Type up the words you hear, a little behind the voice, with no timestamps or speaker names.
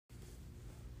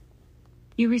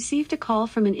You received a call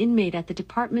from an inmate at the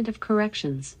Department of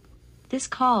Corrections. This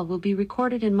call will be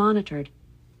recorded and monitored.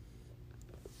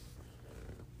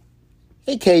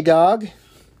 Hey, K-Dog.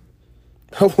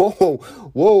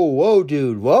 Whoa,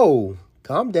 dude, whoa.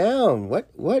 Calm down.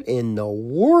 What in the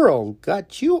world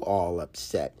got you all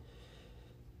upset?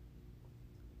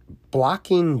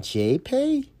 Blocking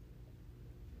JPay?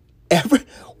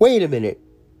 Wait a minute.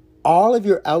 All of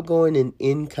your outgoing and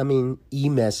incoming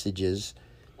e-messages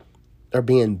are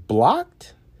being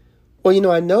blocked? Well,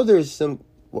 I know there's some...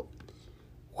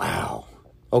 Wow.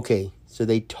 Okay, so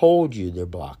they told you they're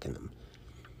blocking them.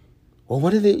 Well,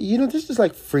 what are they... this is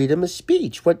like freedom of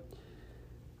speech. What...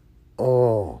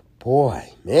 Oh,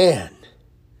 boy, man.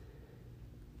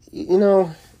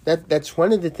 That's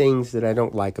one of the things that I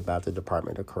don't like about the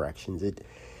Department of Corrections. It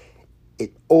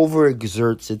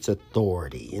overexerts its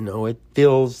authority. It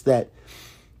feels that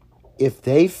if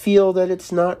they feel that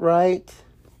it's not right,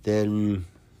 then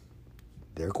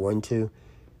they're going to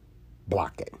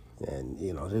block it. And,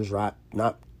 there's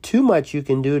not too much you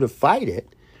can do to fight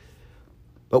it.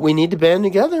 But we need to band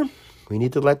together. We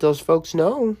need to let those folks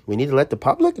know. We need to let the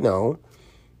public know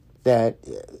that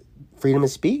freedom of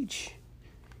speech,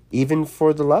 even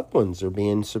for the loved ones, are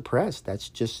being suppressed. That's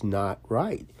just not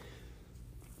right.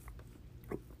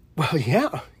 Well,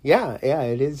 yeah,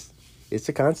 it is. It's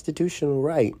a constitutional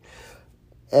right.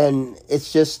 And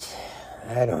it's just,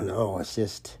 I don't know,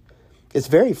 it's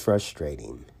very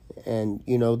frustrating. And,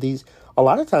 a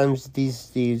lot of times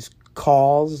these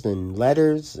calls and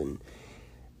letters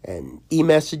and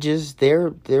e-messages,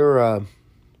 they're a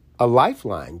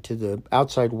lifeline to the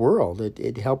outside world.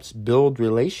 It helps build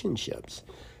relationships.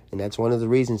 And that's one of the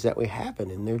reasons that we have it.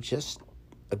 And they're just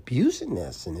abusing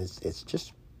this. And it's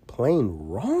just plain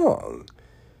wrong.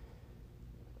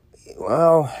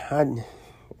 Well,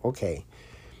 okay.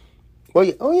 Well,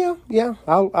 yeah.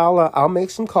 I'll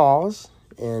make some calls,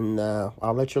 and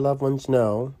I'll let your loved ones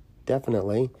know.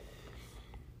 Definitely.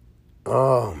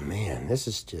 Oh man, this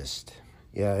is just,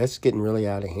 it's getting really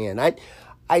out of hand.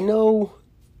 I know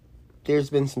there's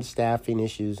been some staffing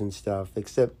issues and stuff,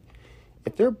 except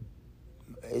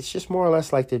it's just more or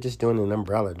less like they're just doing an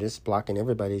umbrella, just blocking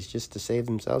everybody's just to save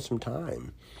themselves some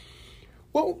time.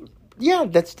 Well, yeah,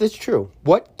 that's true.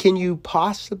 What can you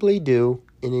possibly do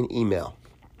in an email?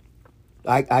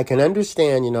 I can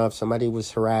understand, if somebody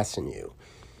was harassing you,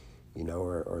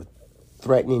 or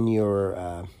threatening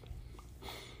your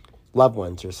loved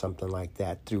ones or something like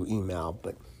that through email.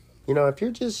 But, if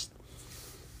you're just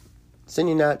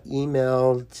sending out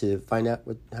email to find out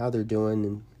how they're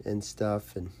doing and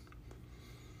stuff, and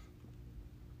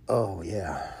oh,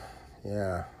 yeah.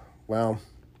 Well,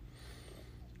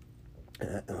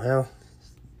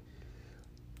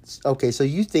 okay, so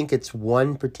you think it's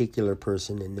one particular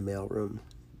person in the mailroom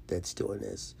that's doing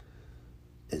this?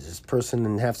 Is this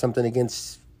person have something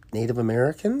against Native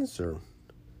Americans, or?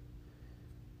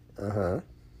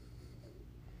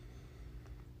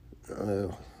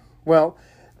 Well,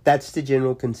 that's the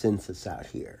general consensus out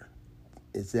here,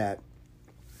 is that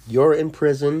you're in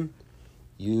prison,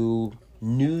 you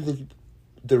knew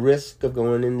the risk of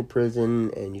going into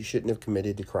prison, and you shouldn't have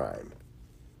committed the crime.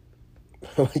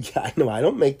 I know, I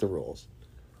don't make the rules.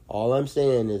 All I'm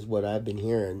saying is what I've been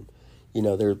hearing.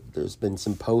 There's been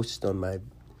some posts on my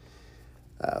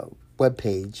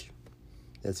webpage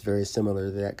that's very similar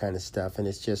to that kind of stuff, and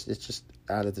it's just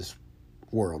out of this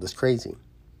world. It's crazy.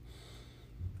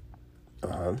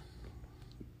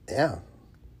 Yeah.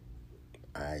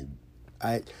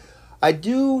 I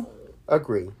do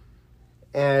agree.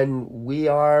 And we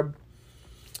are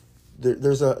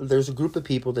there's a group of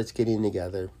people that's getting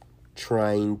together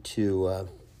trying to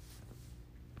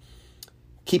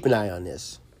keep an eye on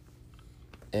this.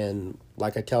 And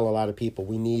like I tell a lot of people,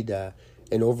 we need an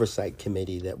oversight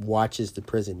committee that watches the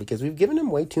prison, because we've given them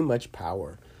way too much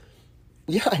power.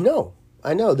 Yeah, I know.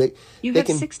 You have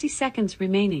 60 seconds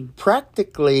remaining.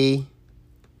 Practically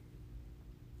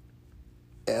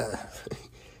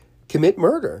commit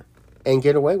murder and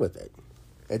get away with it.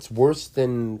 It's worse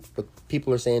than what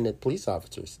people are saying that police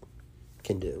officers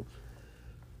can do.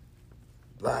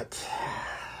 But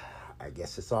I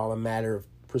guess it's all a matter of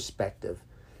perspective.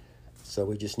 So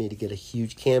we just need to get a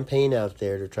huge campaign out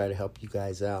there to try to help you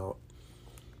guys out.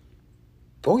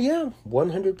 Oh, yeah,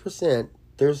 100%.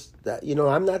 There's that,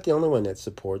 I'm not the only one that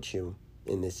supports you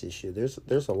in this issue.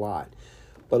 There's a lot.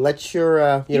 But let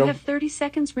your, You have 30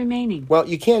 seconds remaining. Well,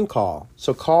 you can call.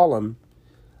 So call them.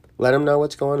 Let them know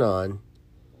what's going on.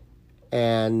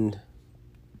 And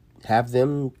have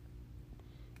them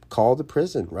call the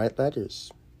prison, write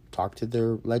letters, talk to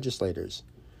their legislators.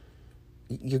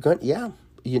 You're going, yeah.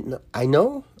 I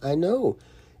know.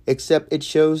 except it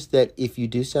shows that if you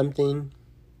do something,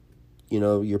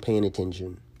 you're paying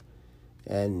attention.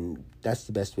 And that's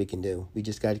the best we can do. We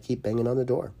just got to keep banging on the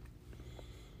door.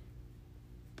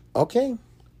 Okay,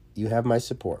 you have my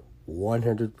support,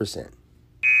 100%.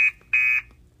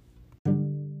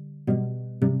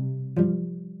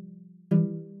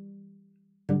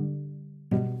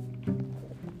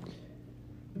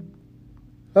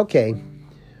 Okay,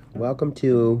 welcome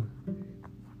to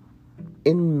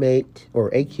Inmate or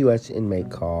AQS Inmate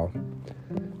Call.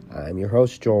 I'm your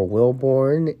host, Joel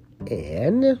Wilborn,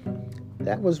 and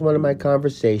that was one of my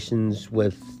conversations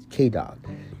with K-Dog.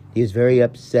 He was very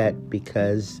upset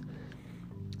because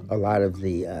a lot of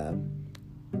the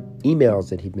emails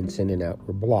that he'd been sending out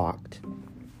were blocked.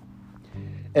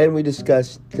 And we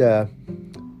discussed the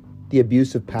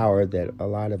abuse of power that a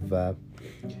lot of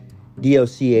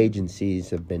DOC agencies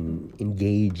have been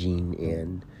engaging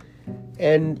in.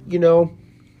 And,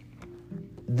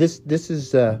 this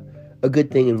is a good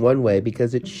thing in one way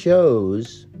because it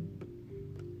shows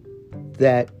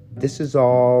that this is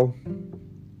all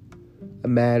a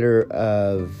matter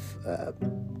of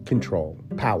control,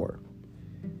 power.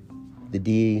 The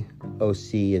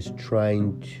DOC is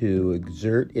trying to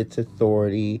exert its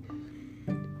authority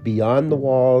beyond the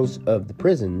walls of the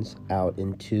prisons out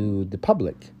into the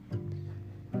public.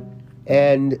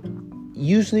 And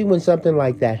usually when something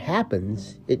like that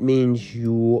happens, it means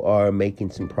you are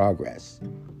making some progress.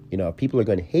 If people are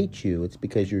going to hate you, it's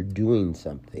because you're doing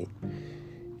something.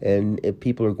 And if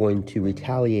people are going to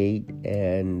retaliate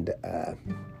and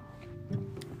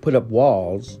put up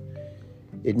walls,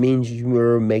 it means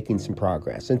you're making some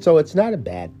progress. And so it's not a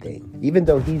bad thing. Even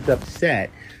though he's upset,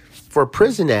 for a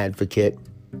prison advocate,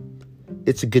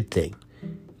 it's a good thing.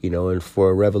 And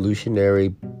for a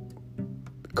revolutionary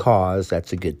cause,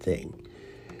 that's a good thing.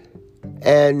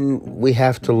 And we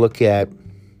have to look at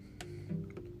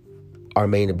our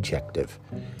main objective.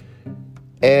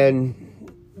 And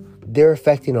they're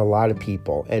affecting a lot of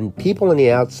people. And people on the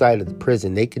outside of the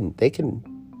prison, they can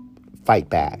fight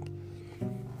back.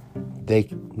 They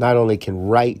not only can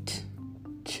write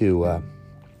to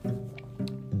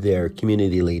their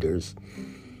community leaders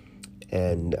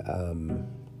and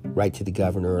write to the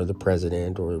governor or the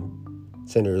president or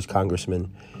senators,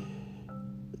 congressmen,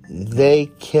 they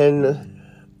can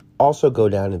also go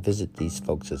down and visit these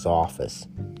folks' office.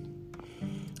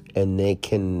 And they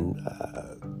can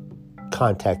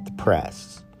contact the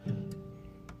press.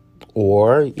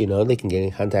 Or, they can get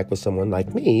in contact with someone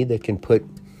like me that can put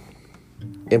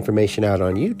information out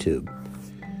on YouTube.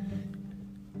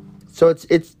 So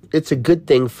it's a good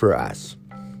thing for us.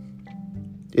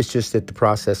 It's just that the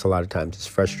process a lot of times is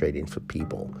frustrating for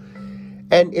people.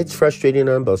 And it's frustrating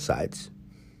on both sides.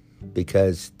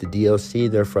 Because the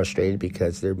DOC, they're frustrated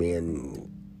because they're being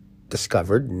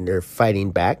discovered and they're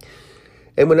fighting back.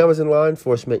 And when I was in law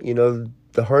enforcement,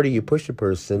 the harder you push a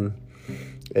person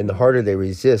and the harder they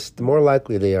resist, the more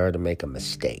likely they are to make a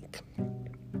mistake.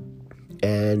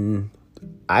 And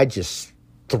I just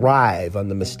thrive on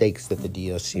the mistakes that the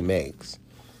DOC makes.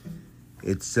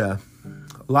 It's a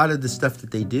lot of the stuff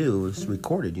that they do is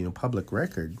recorded, public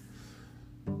record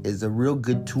is a real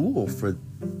good tool for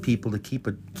people to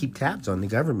keep tabs on the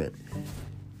government.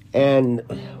 And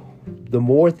the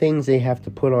more things they have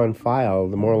to put on file,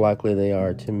 the more likely they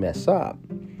are to mess up.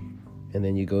 And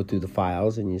then you go through the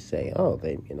files and you say, oh,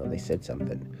 they said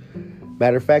something.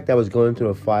 Matter of fact, I was going through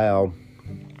a file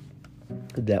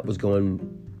that was going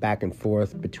back and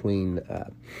forth between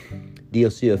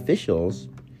DOC officials,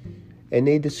 and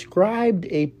they described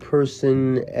a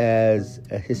person as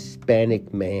a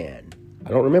Hispanic man. I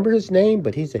don't remember his name,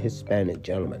 but he's a Hispanic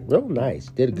gentleman. Real nice.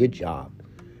 Did a good job.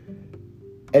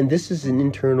 And this is an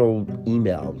internal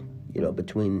email,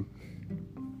 between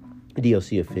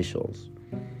DOC officials.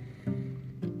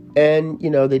 And, they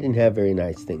didn't have very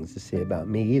nice things to say about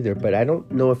me either. But I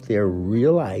don't know if they're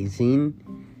realizing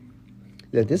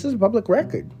that this is a public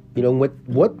record.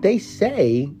 What they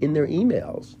say in their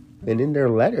emails and in their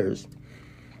letters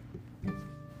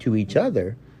to each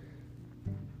other,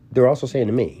 they're also saying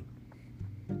to me.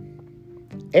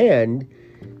 And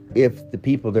if the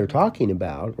people they're talking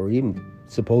about, or even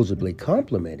supposedly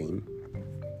complimenting,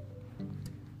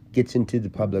 gets into the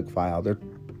public file, they're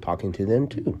talking to them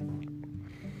too.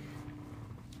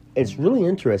 It's really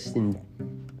interesting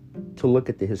to look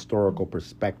at the historical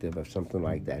perspective of something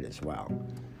like that as well.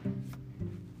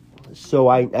 So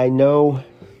I know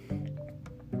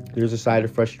there's a side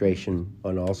of frustration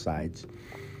on all sides,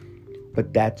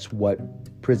 but that's what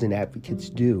prison advocates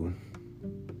do.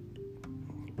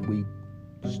 We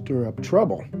stir up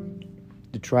trouble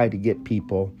to try to get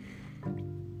people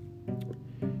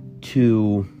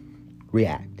to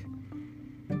react.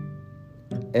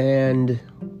 And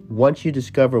once you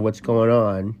discover what's going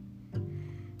on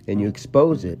and you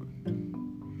expose it,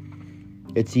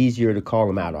 it's easier to call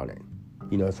them out on it.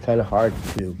 It's kind of hard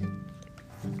to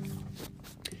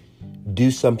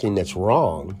do something that's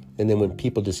wrong, and then when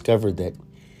people discover that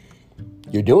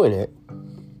you're doing it,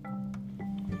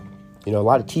 a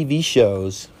lot of TV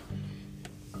shows,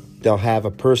 they'll have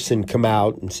a person come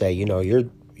out and say, you don't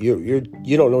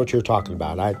know what you're talking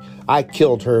about. I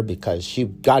killed her because she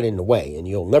got in the way, and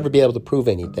you'll never be able to prove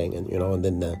anything. And and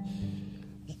then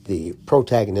the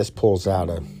protagonist pulls out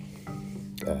a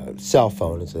cell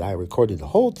phone and says, I recorded the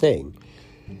whole thing.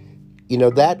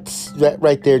 That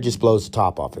right there just blows the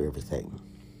top off of everything.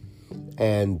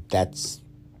 And that's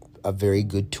a very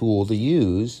good tool to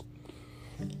use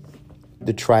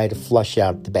to try to flush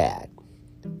out the bad.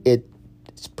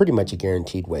 It's pretty much a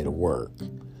guaranteed way to work.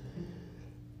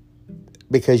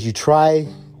 Because you try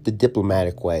the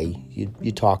diplomatic way.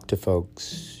 You talk to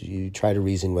folks. You try to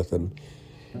reason with them.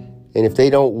 And if they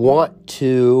don't want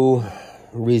to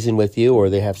reason with you, or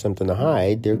they have something to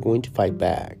hide, they're going to fight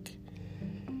back.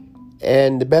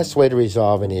 And the best way to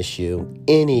resolve an issue,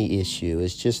 any issue,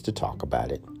 is just to talk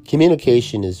about it.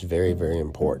 Communication is very, very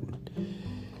important.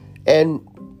 And,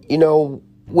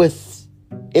 with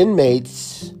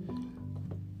inmates,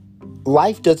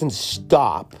 life doesn't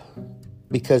stop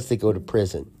because they go to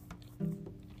prison.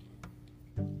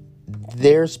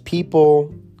 There's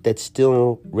people that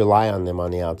still rely on them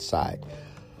on the outside.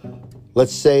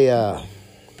 Let's say a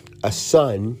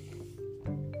son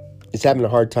is having a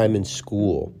hard time in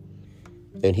school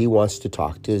and he wants to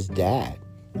talk to his dad.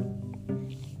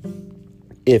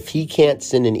 If he can't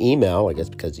send an email, I guess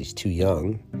because he's too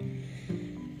young,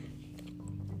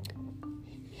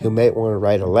 he might want to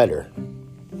write a letter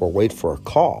or wait for a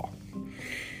call.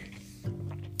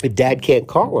 If dad can't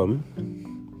call him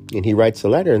and he writes a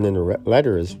letter and then the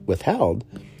letter is withheld,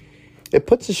 it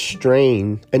puts a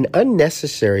strain, an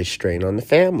unnecessary strain on the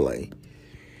family.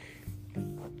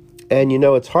 And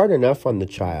it's hard enough on the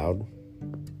child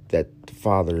that the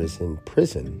father is in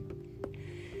prison.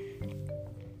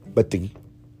 But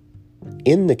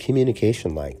in the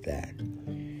communication like that,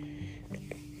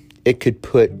 it could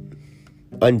put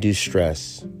undue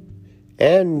stress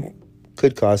and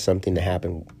could cause something to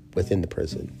happen within the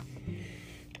prison.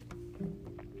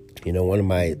 One of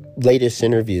my latest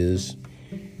interviews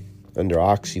under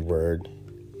OxyWord,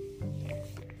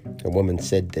 a woman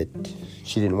said that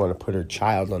she didn't want to put her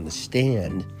child on the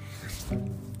stand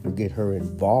or get her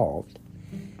involved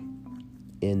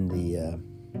in the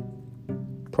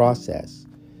process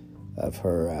of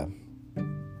her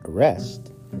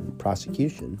arrest and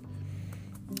prosecution.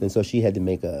 And so she had to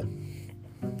make a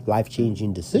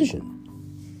life-changing decision.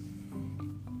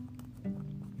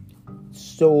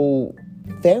 So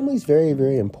family's very,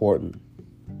 very important.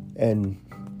 And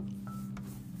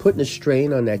putting a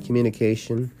strain on that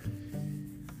communication,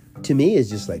 to me, is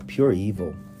just like pure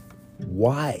evil.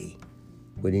 Why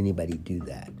would anybody do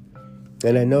that?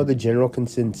 And I know the general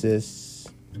consensus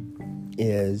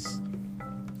is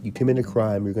you commit a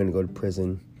crime, you're going to go to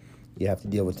prison. You have to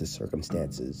deal with the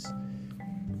circumstances.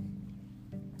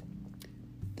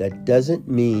 That doesn't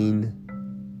mean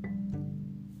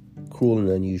cruel and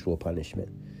unusual punishment.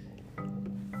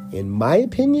 In my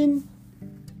opinion,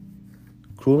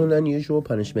 cruel and unusual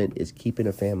punishment is keeping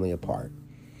a family apart.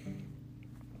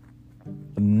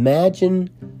 Imagine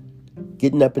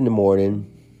getting up in the morning,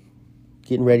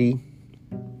 getting ready,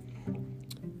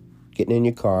 getting in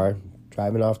your car,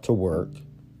 driving off to work,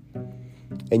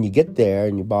 and you get there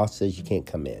and your boss says you can't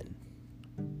come in.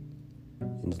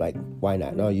 And it's like, why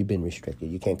not? No, you've been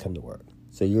restricted. You can't come to work.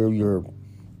 So you're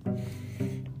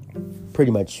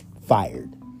pretty much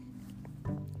fired.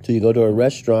 So you go to a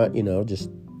restaurant, just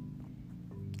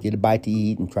get a bite to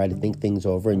eat and try to think things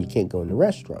over, and you can't go in the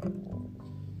restaurant.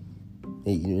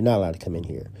 You're not allowed to come in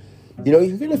here.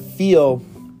 You're going to feel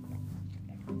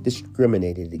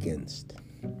discriminated against.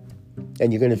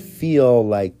 And you're going to feel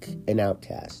like an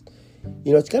outcast.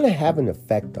 It's going to have an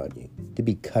effect on you to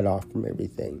be cut off from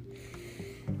everything.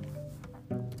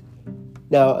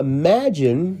 Now,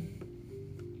 imagine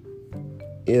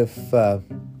if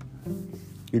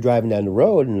you're driving down the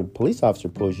road and a police officer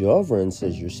pulls you over and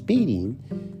says you're speeding,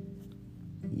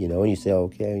 and you say,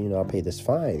 okay, I'll pay this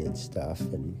fine and stuff.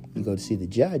 And you go to see the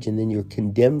judge, and then you're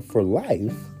condemned for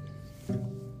life,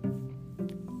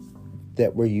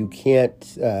 that where you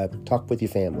can't talk with your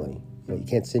family. You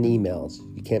can't send emails.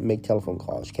 You can't make telephone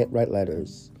calls. You can't write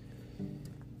letters.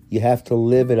 You have to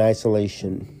live in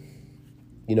isolation,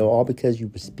 all because you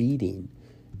were speeding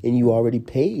and you already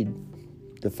paid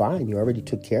the fine. You already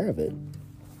took care of it,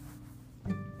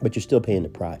 but you're still paying the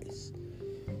price.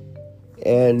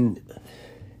 And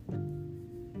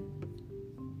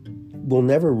we'll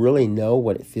never really know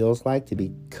what it feels like to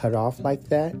be cut off like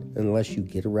that unless you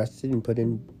get arrested and put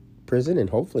in prison. And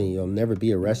hopefully you'll never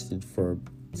be arrested for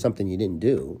something you didn't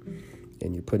do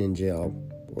and you're put in jail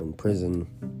or in prison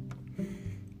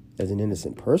as an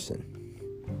innocent person.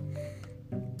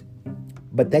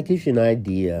 But that gives you an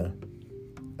idea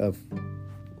of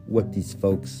what these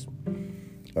folks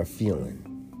are feeling,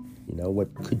 you know,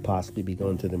 what could possibly be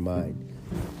going through their mind.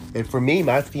 And for me,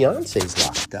 my fiance's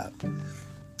locked up,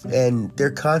 and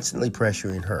they're constantly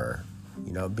pressuring her.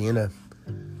 You know, being a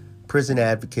prison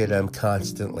advocate, I'm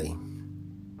constantly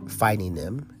fighting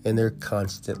them, and they're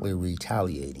constantly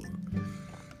retaliating.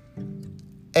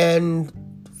 And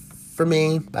for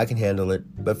me, I can handle it,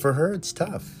 but for her, it's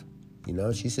tough. You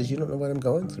know, she says, you don't know what I'm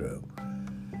going through.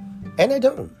 And I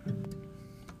don't.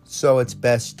 So it's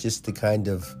best just to kind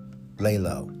of lay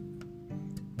low,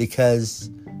 because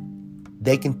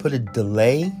they can put a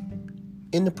delay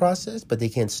in the process, but they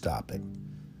can't stop it.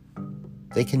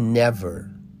 They can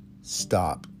never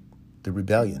stop the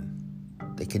rebellion.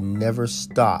 They can never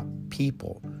stop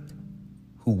people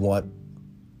who want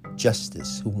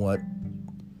justice, who want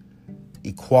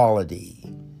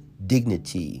equality,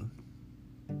 dignity,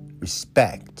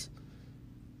 respect.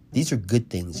 These are good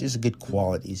things. These are good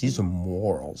qualities. These are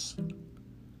morals.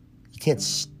 You can't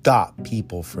stop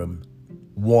people from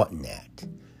wanting that.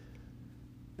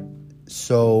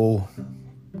 So,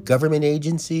 government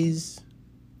agencies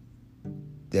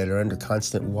that are under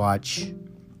constant watch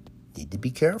need to be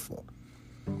careful.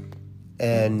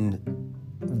 And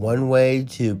one way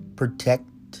to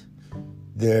protect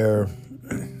their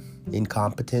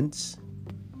incompetence,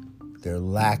 their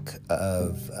lack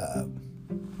of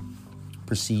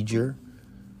procedure,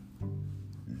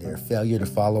 their failure to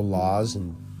follow laws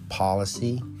and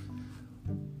policy,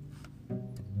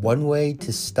 one way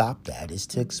to stop that is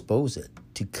to expose it,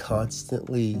 to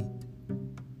constantly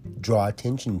draw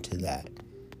attention to that.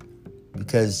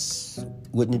 Because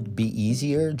wouldn't it be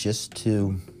easier just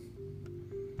to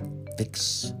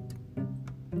fix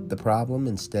the problem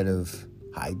instead of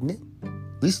hiding it?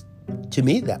 At least to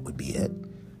me, that would be it.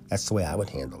 That's the way I would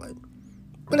handle it.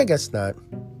 But I guess not.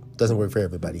 Doesn't work for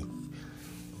everybody.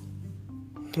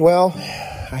 Well,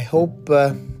 I hope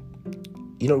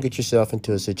you don't get yourself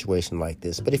into a situation like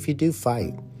this. But if you do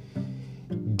fight,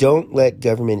 don't let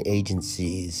government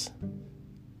agencies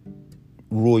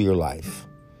rule your life.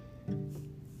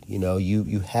 You know,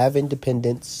 you have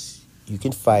independence. You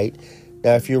can fight.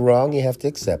 Now, if you're wrong, you have to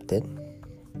accept it.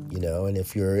 You know, and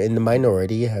if you're in the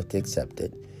minority, you have to accept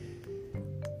it.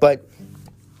 But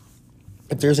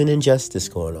if there's an injustice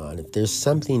going on, if there's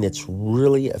something that's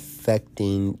really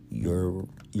affecting your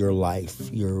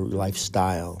life, your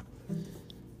lifestyle,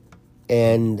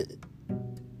 and,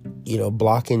 you know,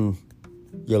 blocking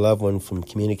your loved one from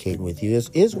communicating with you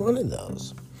is one of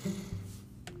those,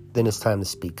 then it's time to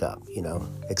speak up, you know.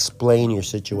 Explain your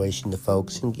situation to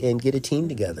folks and get a team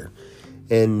together.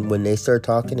 And when they start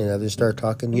talking and others start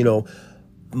talking, you know,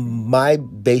 my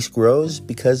base grows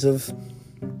because of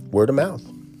word of mouth.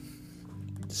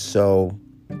 So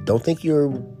don't think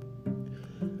you're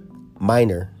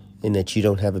minor in that you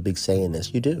don't have a big say in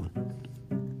this. You do.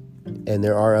 And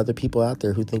there are other people out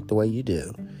there who think the way you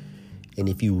do. And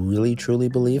if you really, truly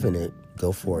believe in it,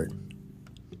 go for it.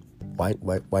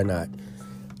 Why not?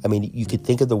 I mean, you could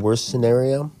think of the worst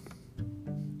scenario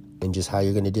and just how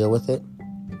you're going to deal with it.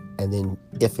 And then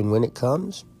if and when it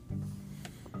comes,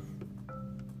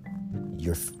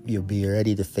 you'll be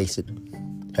ready to face it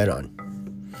head on.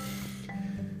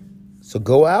 So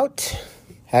go out,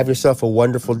 have yourself a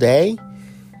wonderful day,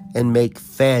 and make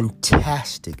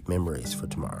fantastic memories for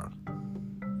tomorrow.